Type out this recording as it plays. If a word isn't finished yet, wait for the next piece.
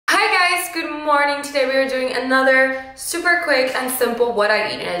good morning. Today we are doing another super quick and simple what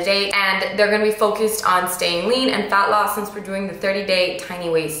I eat in a day, and they're gonna be focused on staying lean and fat loss since we're doing the 30-day tiny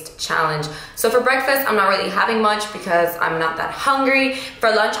waist challenge. So for breakfast, I'm not really having much because I'm not that hungry. For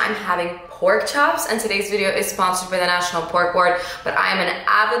lunch, I'm having pork chops, and today's video is sponsored by the National Pork Board, but I am an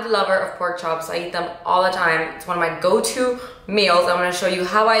avid lover of pork chops. I eat them all the time. It's one of my go-to meals. I'm gonna show you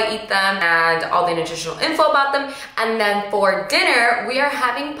how I eat them and all the nutritional info about them. And then for dinner, we are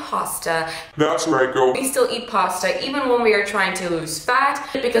having pasta. That's right, girl. We still eat pasta even when we are trying to lose fat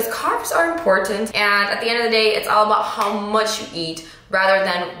because carbs are important, and at the end of the day, it's all about how much you eat rather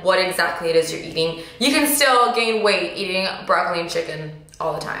than what exactly it is you're eating. You can still gain weight eating broccoli and chicken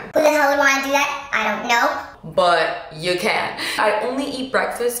all the time. Who the hell would want to do that? I don't know. But you can. I only eat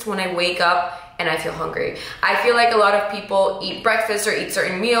breakfast when I wake up and I feel hungry. I feel like a lot of people eat breakfast or eat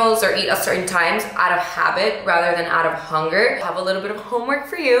certain meals or eat at certain times out of habit rather than out of hunger. I have a little bit of homework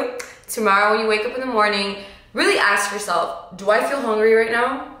for you. Tomorrow when you wake up in the morning, really ask yourself, do I feel hungry right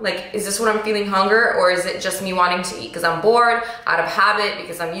now? Like, is this what I'm feeling hunger, or is it just me wanting to eat because I'm bored, out of habit,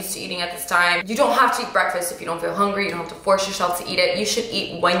 because I'm used to eating at this time? You don't have to eat breakfast if you don't feel hungry. You don't have to force yourself to eat it. You should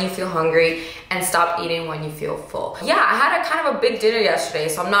eat when you feel hungry and stop eating when you feel full. Yeah, I had a kind of a big dinner yesterday,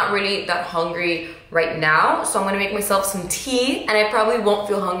 so I'm not really that hungry right now. So I'm gonna make myself some tea, and I probably won't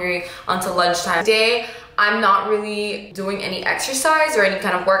feel hungry until lunchtime. Today, I'm not really doing any exercise or any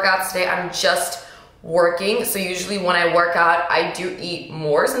kind of workouts today. I'm just working. So usually when I work out, I do eat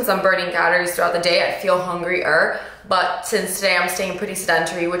more since I'm burning calories throughout the day. I feel hungrier, but since today I'm staying pretty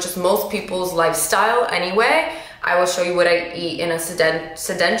sedentary, which is most people's lifestyle anyway, I will show you what I eat in a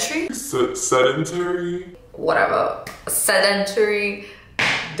sedentary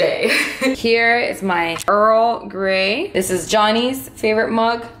day. Here is my Earl Grey. This is Johnny's favorite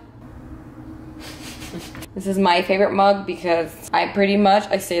mug. This is my favorite mug because I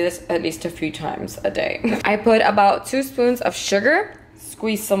say this at least a few times a day. I put about 2 spoons of sugar,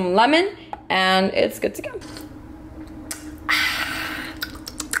 squeeze some lemon, and it's good to go.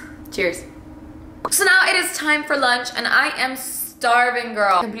 Cheers. So now it is time for lunch, and I am starving,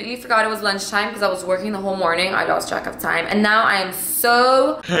 girl. I completely forgot it was lunchtime because I was working the whole morning. I lost track of time, and now I am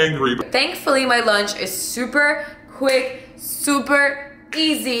so hungry. Thankfully, my lunch is super quick, super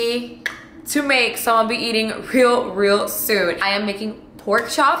easy to make, so I'll be eating real soon. I am making pork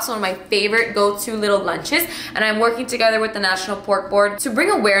chops, one of my favorite go-to little lunches, and I'm working together with the National Pork Board to bring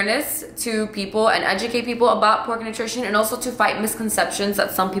awareness to people and educate people about pork nutrition, and also to fight misconceptions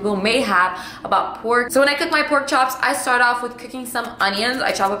that some people may have about pork. So when I cook my pork chops, I start off with cooking some onions.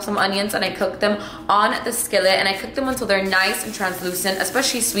 I chop up some onions and I cook them on the skillet, and I cook them until they're nice and translucent,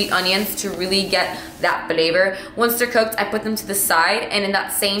 especially sweet onions, to really get that flavor. Once they're cooked, I put them to the side, and in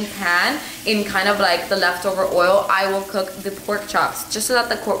that same pan, in kind of like the leftover oil, I will cook the pork chops, just so that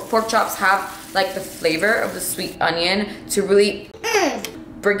the pork chops have like the flavor of the sweet onion to really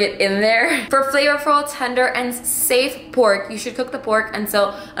bring it in there. For flavorful, tender, and safe pork, you should cook the pork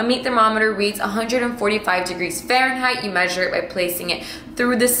until a meat thermometer reads 145 degrees Fahrenheit. You measure it by placing it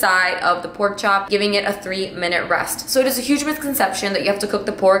through the side of the pork chop, giving it a 3-minute rest. So it is a huge misconception that you have to cook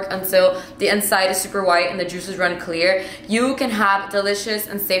the pork until the inside is super white and the juices run clear. You can have delicious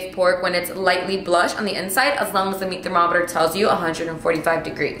and safe pork when it's lightly blush on the inside, as long as the meat thermometer tells you 145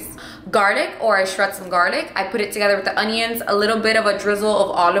 degrees. Garlic, or I shred some garlic. I put it together with the onions, a little bit of a drizzle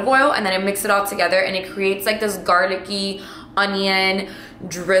of olive oil, and then I mix it all together, and it creates like this garlicky onion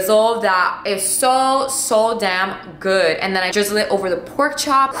drizzle that is so damn good. And then I drizzle it over the pork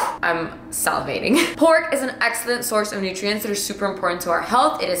chop. I'm salivating. Pork is an excellent source of nutrients that are super important to our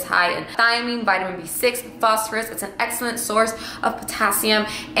health. It is high in thiamine, vitamin B6, phosphorus. It's an excellent source of potassium,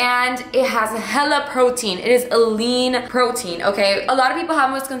 and it has hella protein. It is a lean protein, okay? A lot of people have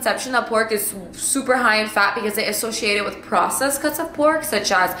a misconception that pork is super high in fat because they associate it with processed cuts of pork,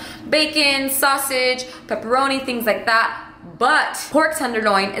 such as bacon, sausage, pepperoni, things like that. But pork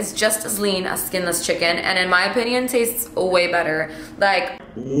tenderloin is just as lean as skinless chicken, and in my opinion tastes way better. Like,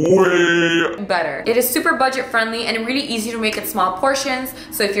 way better. It is super budget friendly and really easy to make in small portions.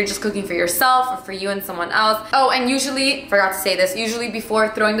 So if you're just cooking for yourself or for you and someone else. Oh, and usually, forgot to say this, usually before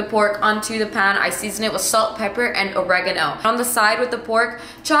throwing the pork onto the pan, I season it with salt, pepper, and oregano. On the side with the pork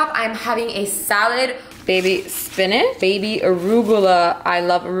chop, I'm having a salad. Baby spinach, baby arugula. I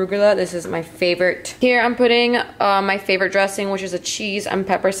love arugula. This is my favorite. Here I'm putting my favorite dressing, which is a cheese and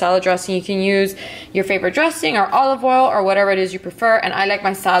pepper salad dressing. You can use your favorite dressing or olive oil or whatever it is you prefer, and I like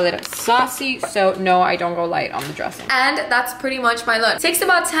my salad saucy, so no, I don't go light on the dressing. And that's pretty much my lunch. It takes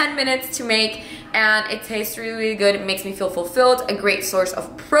about 10 minutes to make, and it tastes really, really good. It makes me feel fulfilled, a great source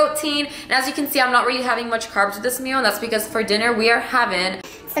of protein. And as you can see, I'm not really having much carbs with this meal, and that's because for dinner we are having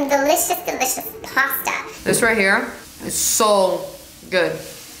some delicious, delicious pasta. This right here is so good.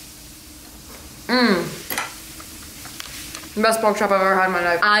 Best pork chop I've ever had in my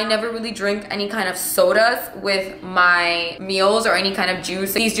life. I never really drink any kind of sodas with my meals or any kind of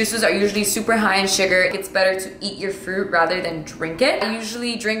juice. These juices are usually super high in sugar. It's better to eat your fruit rather than drink it. I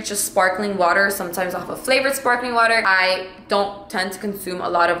usually drink just sparkling water. Sometimes I'll have a flavored sparkling water. I don't tend to consume a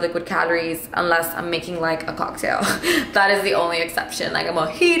lot of liquid calories unless I'm making like a cocktail. That is the only exception, like a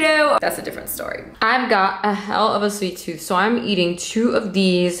mojito. That's a different story. I've got a hell of a sweet tooth, so I'm eating 2 of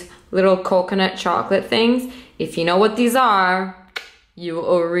these little coconut chocolate things. If you know what these are, you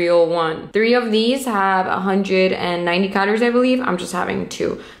a real one. 3 of these have 190 calories, I believe. I'm just having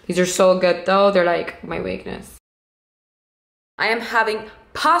 2. These are so good though. They're like my weakness. I am having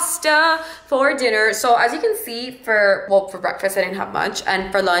pasta for dinner. So as you can see, for breakfast I didn't have much,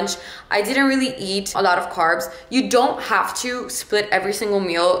 and for lunch I didn't really eat a lot of carbs. You don't have to split every single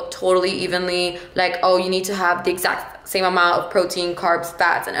meal totally evenly, like, oh, you need to have the exact same amount of protein, carbs,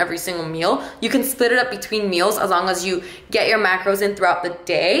 fats in every single meal. You can split it up between meals as long as you get your macros in throughout the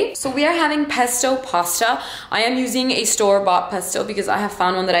day. So we are having pesto pasta. I am using a store-bought pesto because I have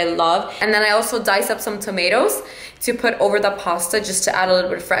found one that I love. And then I also dice up some tomatoes to put over the pasta just to add a little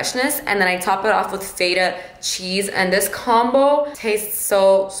bit of freshness. And then I top it off with feta cheese. And this combo tastes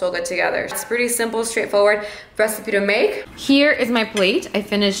so, so good together. It's pretty simple, straightforward recipe to make. Here is my plate. I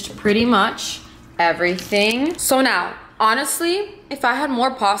finished pretty much everything. So now, honestly, if I had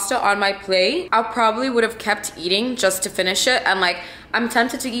more pasta on my plate, I probably would have kept eating just to finish it. And like, I'm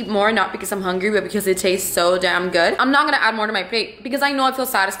tempted to eat more, not because I'm hungry, but because it tastes so damn good. I'm not gonna add more to my plate because I know I feel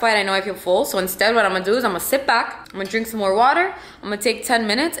satisfied, I know I feel full. So instead, what I'm gonna do is I'm gonna sit back, I'm gonna drink some more water, I'm gonna take 10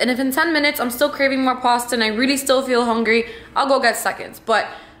 minutes, and if in 10 minutes I'm still craving more pasta and I really still feel hungry, I'll go get seconds. But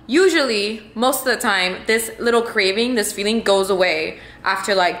usually, most of the time, this little craving, this feeling goes away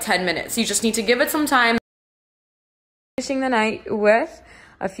after like 10 minutes. You just need to give it some time. Finishing the night with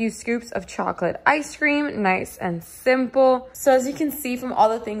a few scoops of chocolate ice cream, nice and simple. So as you can see from all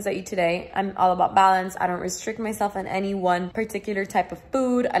the things I eat today, I'm all about balance. I don't restrict myself on any one particular type of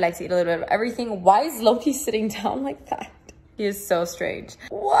food. I like to eat a little bit of everything. Why is Loki sitting down like that? He is so strange.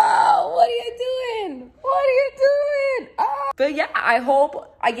 Wow, what are you doing? What are you doing? Ah. But yeah, I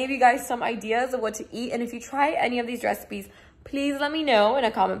hope I gave you guys some ideas of what to eat. And if you try any of these recipes, please let me know in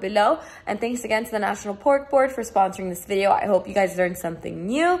a comment below. And thanks again to the National Pork Board for sponsoring this video. I hope you guys learned something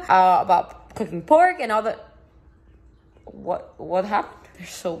new about cooking pork and all the... What happened? They're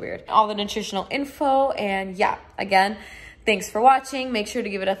so weird. All the nutritional info. And yeah, again, thanks for watching. Make sure to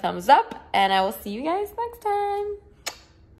give it a thumbs up. And I will see you guys next time.